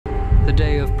The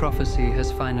day of prophecy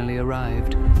has finally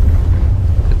arrived.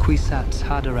 The Kwisatz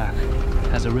Haderach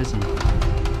has arisen.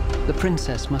 The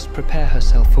princess must prepare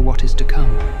herself for what is to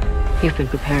come. You've been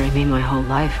preparing me my whole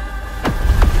life.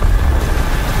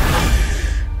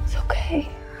 It's okay.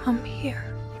 I'm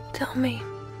here. Tell me,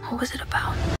 what was it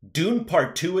about? Dune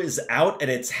Part 2 is out, and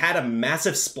it's had a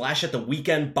massive splash at the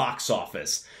weekend box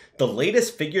office. The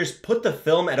latest figures put the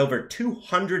film at over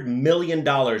 $200 million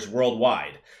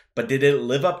worldwide. But did it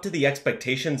live up to the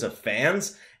expectations of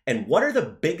fans? And what are the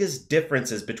biggest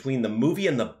differences between the movie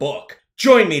and the book?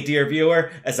 Join me, dear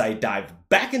viewer, as I dive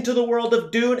back into the world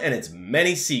of Dune and its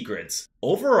many secrets.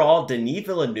 Overall, Denis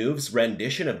Villeneuve's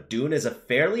rendition of Dune is a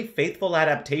fairly faithful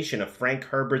adaptation of Frank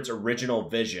Herbert's original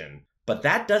vision. But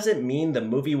that doesn't mean the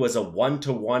movie was a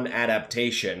one-to-one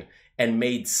adaptation and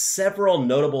made several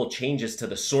notable changes to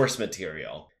the source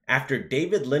material. After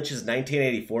David Lynch's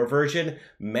 1984 version,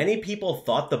 many people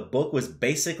thought the book was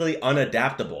basically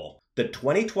unadaptable. The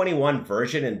 2021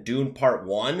 version in Dune Part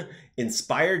 1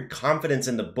 inspired confidence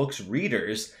in the book's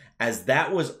readers, as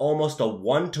that was almost a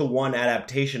one-to-one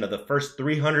adaptation of the first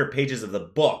 300 pages of the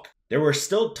book. There were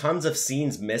still tons of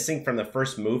scenes missing from the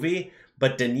first movie,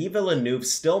 but Denis Villeneuve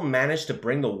still managed to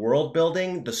bring the world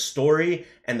building, the story,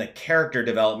 and the character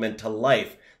development to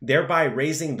life, thereby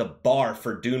raising the bar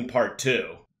for Dune Part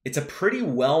 2. It's a pretty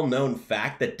well-known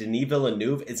fact that Denis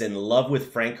Villeneuve is in love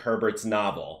with Frank Herbert's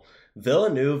novel.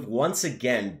 Villeneuve once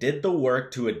again did the work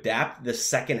to adapt the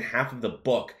second half of the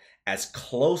book as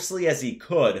closely as he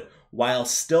could while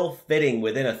still fitting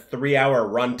within a 3-hour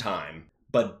runtime.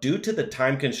 But due to the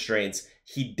time constraints,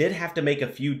 he did have to make a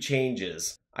few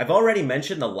changes. I've already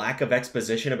mentioned the lack of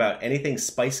exposition about anything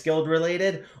Spice Guild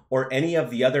related or any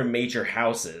of the other major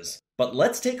houses. But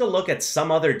let's take a look at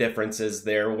some other differences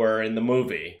there were in the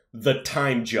movie. The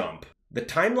time jump. The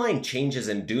timeline changes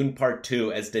in Dune Part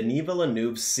 2 as Denis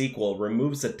Villeneuve's sequel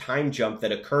removes a time jump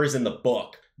that occurs in the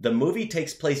book. The movie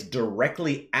takes place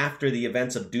directly after the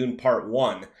events of Dune Part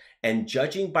 1, and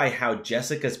judging by how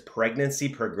Jessica's pregnancy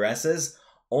progresses,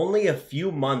 only a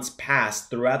few months pass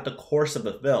throughout the course of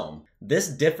the film. This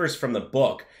differs from the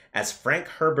book, as Frank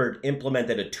Herbert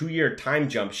implemented a 2-year time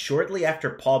jump shortly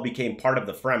after Paul became part of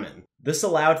the Fremen. This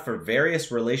allowed for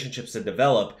various relationships to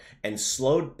develop and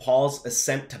slowed Paul's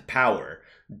ascent to power.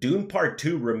 Dune Part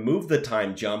 2 removed the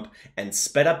time jump and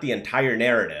sped up the entire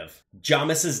narrative.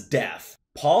 Jamis's death.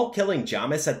 Paul killing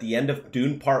Jamis at the end of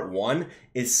Dune Part 1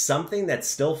 is something that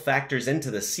still factors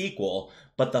into the sequel,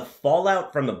 but the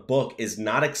fallout from the book is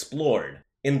not explored.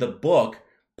 In the book,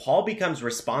 Paul becomes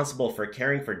responsible for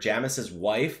caring for Jamis's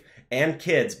wife and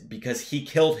kids because he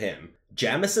killed him.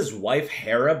 Jamis's wife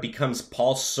Hera becomes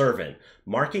Paul's servant,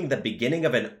 marking the beginning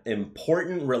of an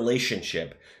important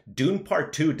relationship. Dune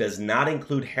Part 2 does not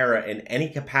include Hera in any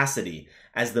capacity,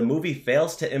 as the movie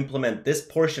fails to implement this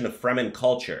portion of Fremen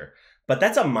culture. But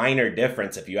that's a minor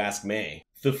difference if you ask me.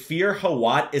 Thufir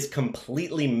Hawat is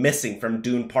completely missing from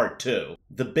Dune Part 2.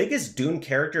 The biggest Dune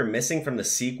character missing from the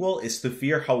sequel is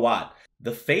Thufir Hawat.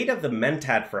 The fate of the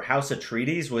Mentat for House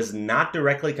Atreides was not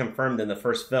directly confirmed in the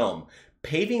first film,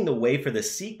 paving the way for the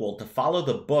sequel to follow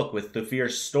the book with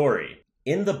Thufir's story.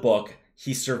 In the book,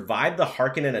 he survived the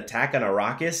Harkonnen attack on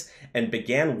Arrakis and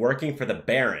began working for the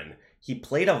Baron. He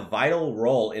played a vital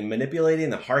role in manipulating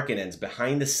the Harkonnens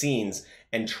behind the scenes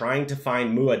and trying to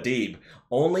find Muad'Dib,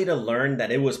 only to learn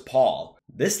that it was Paul.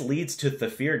 This leads to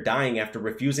Thufir dying after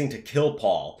refusing to kill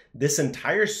Paul. This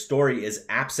entire story is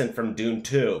absent from Dune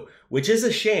 2, which is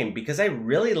a shame because I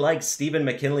really like Stephen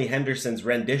McKinley Henderson's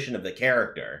rendition of the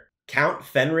character. Count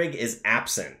Fenrig is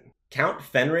absent. Count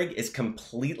Fenrig is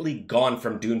completely gone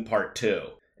from Dune Part 2.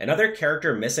 Another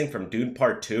character missing from Dune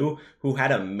Part 2 who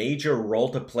had a major role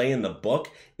to play in the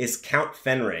book is Count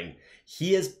Fenrig.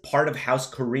 He is part of House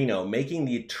Corrino, making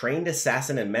the trained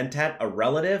assassin and Mentat a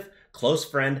relative, close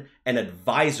friend, and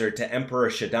advisor to Emperor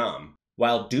Shaddam.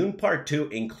 While Dune Part 2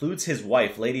 includes his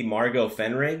wife, Lady Margot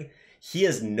Fenrig, he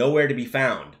is nowhere to be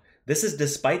found. This is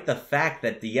despite the fact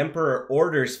that the Emperor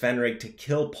orders Fenrig to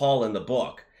kill Paul in the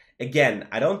book. Again,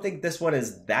 I don't think this one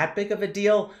is that big of a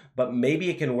deal, but maybe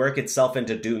it can work itself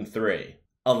into Dune 3.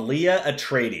 Alia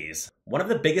Atreides. One of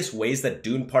the biggest ways that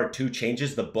Dune Part 2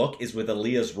 changes the book is with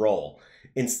Alia's role.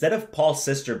 Instead of Paul's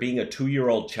sister being a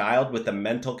 2-year-old child with the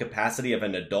mental capacity of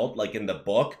an adult like in the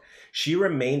book, she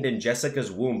remained in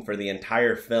Jessica's womb for the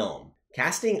entire film.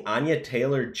 Casting Anya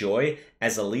Taylor-Joy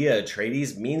as Alia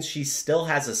Atreides means she still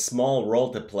has a small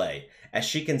role to play, as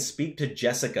she can speak to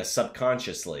Jessica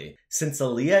subconsciously. Since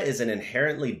Alia is an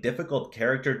inherently difficult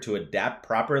character to adapt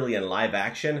properly in live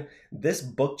action, this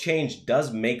book change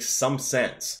does make some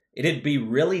sense. It'd be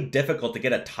really difficult to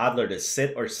get a toddler to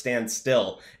sit or stand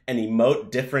still and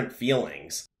emote different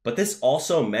feelings. But this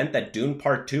also meant that Dune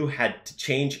Part 2 had to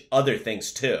change other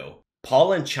things too.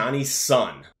 Paul and Chani's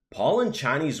son. Paul and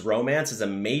Chani's romance is a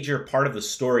major part of the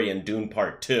story in Dune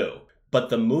Part 2, but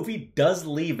the movie does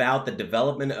leave out the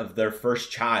development of their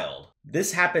first child.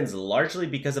 This happens largely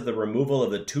because of the removal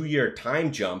of the 2-year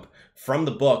time jump from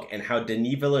the book and how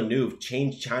Denis Villeneuve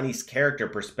changed Chani's character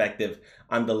perspective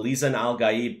on the Lisan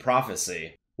al-Gaib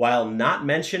prophecy. While not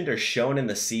mentioned or shown in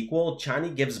the sequel,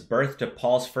 Chani gives birth to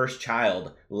Paul's first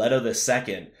child, Leto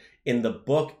II, in the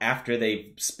book after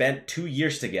they've spent 2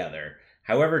 years together.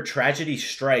 However, tragedy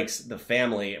strikes the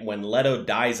family when Leto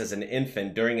dies as an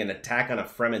infant during an attack on a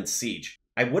Fremen siege.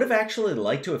 I would have actually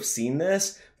liked to have seen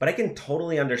this, but I can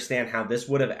totally understand how this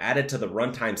would have added to the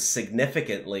runtime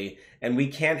significantly, and we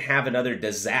can't have another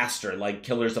disaster like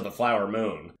Killers of the Flower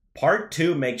Moon. Part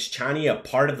 2 makes Chani a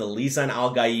part of the Lisan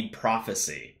al-Gaib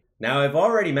prophecy. Now, I've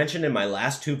already mentioned in my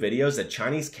last 2 videos that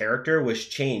Chani's character was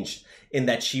changed in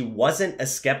that she wasn't a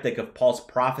skeptic of Paul's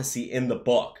prophecy in the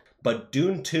book. But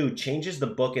Dune 2 changes the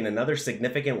book in another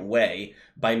significant way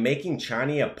by making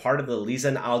Chani a part of the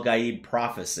Lisan al-Gaib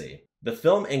prophecy. The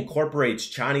film incorporates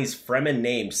Chani's Fremen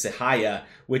name, Sihaya,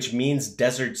 which means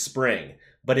desert spring,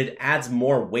 but it adds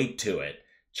more weight to it.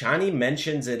 Chani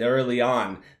mentions it early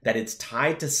on that it's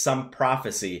tied to some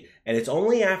prophecy, and it's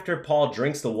only after Paul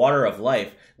drinks the water of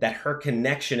life that her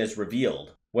connection is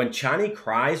revealed. When Chani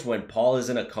cries when Paul is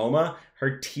in a coma,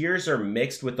 her tears are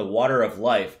mixed with the water of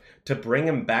life to bring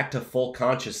him back to full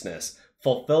consciousness,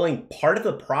 fulfilling part of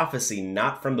the prophecy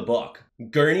not from the book.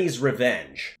 Gurney's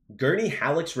revenge. Gurney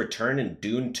Halleck's return in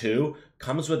Dune 2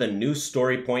 comes with a new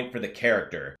story point for the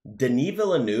character. Denis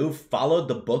Villeneuve followed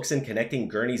the books in connecting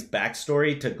Gurney's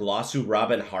backstory to Glossu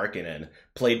Robin Harkonnen,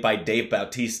 played by Dave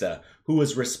Bautista, who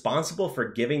was responsible for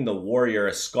giving the warrior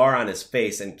a scar on his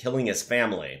face and killing his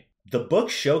family. The book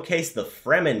showcased the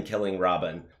Fremen killing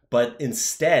Robin, but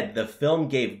instead, the film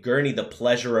gave Gurney the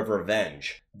pleasure of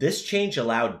revenge. This change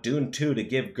allowed Dune 2 to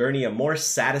give Gurney a more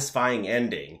satisfying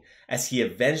ending, as he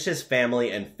avenged his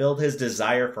family and filled his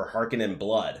desire for Harkonnen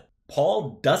blood.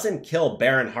 Paul doesn't kill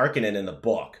Baron Harkonnen in the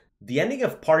book. The ending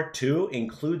of Part 2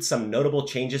 includes some notable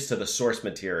changes to the source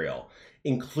material,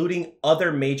 including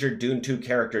other major Dune 2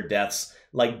 character deaths,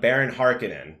 like Baron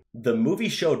Harkonnen. The movie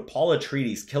showed Paul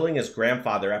Atreides killing his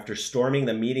grandfather after storming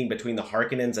the meeting between the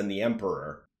Harkonnens and the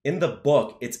Emperor. In the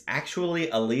book, it's actually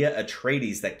Alia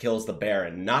Atreides that kills the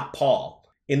Baron, not Paul.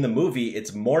 In the movie,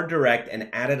 it's more direct and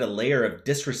added a layer of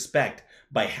disrespect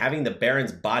by having the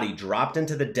Baron's body dropped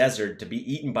into the desert to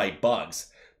be eaten by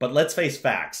bugs. But let's face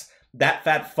facts. That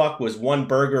fat fuck was one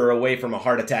burger away from a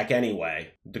heart attack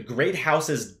anyway. The Great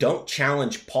Houses don't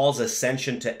challenge Paul's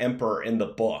ascension to Emperor in the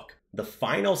book. The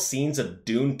final scenes of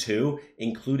Dune 2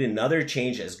 include another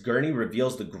change as Gurney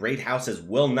reveals the Great Houses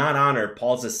will not honor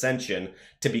Paul's ascension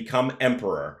to become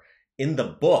Emperor. In the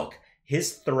book,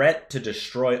 his threat to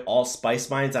destroy all spice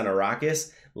mines on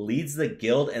Arrakis leads the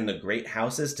Guild and the Great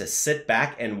Houses to sit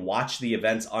back and watch the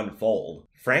events unfold.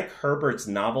 Frank Herbert's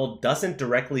novel doesn't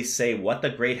directly say what the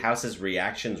Great House's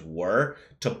reactions were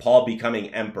to Paul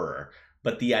becoming Emperor,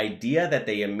 but the idea that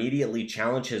they immediately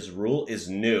challenge his rule is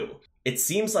new. It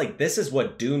seems like this is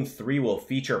what Dune 3 will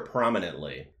feature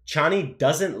prominently. Chani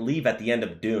doesn't leave at the end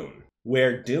of Dune.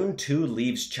 Where Dune 2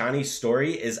 leaves Chani's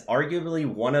story is arguably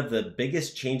one of the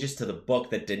biggest changes to the book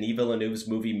that Denis Villeneuve's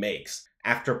movie makes.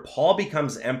 After Paul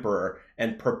becomes Emperor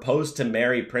and proposed to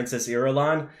marry Princess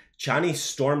Irulan, Chani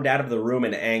stormed out of the room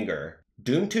in anger.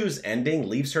 Dune 2's ending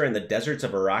leaves her in the deserts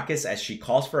of Arrakis as she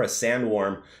calls for a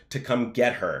sandworm to come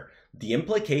get her. The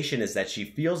implication is that she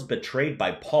feels betrayed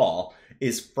by Paul,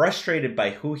 is frustrated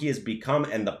by who he has become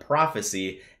and the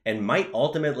prophecy, and might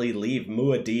ultimately leave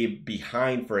Muad'Dib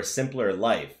behind for a simpler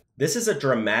life. This is a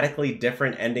dramatically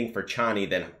different ending for Chani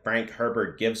than Frank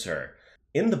Herbert gives her.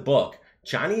 In the book,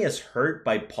 Chani is hurt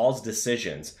by Paul's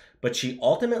decisions, but she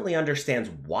ultimately understands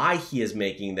why he is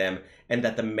making them and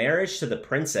that the marriage to the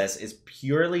princess is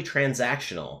purely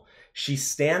transactional. She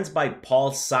stands by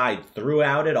Paul's side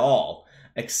throughout it all,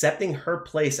 accepting her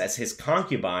place as his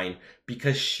concubine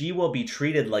because she will be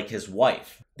treated like his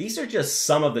wife. These are just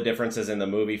some of the differences in the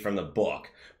movie from the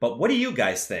book, but what do you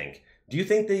guys think? Do you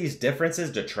think these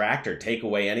differences detract or take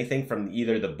away anything from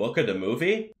either the book or the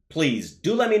movie? Please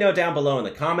do let me know down below in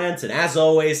the comments, and as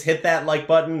always, hit that like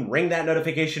button, ring that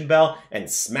notification bell, and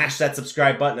smash that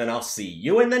subscribe button, and I'll see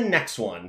you in the next one.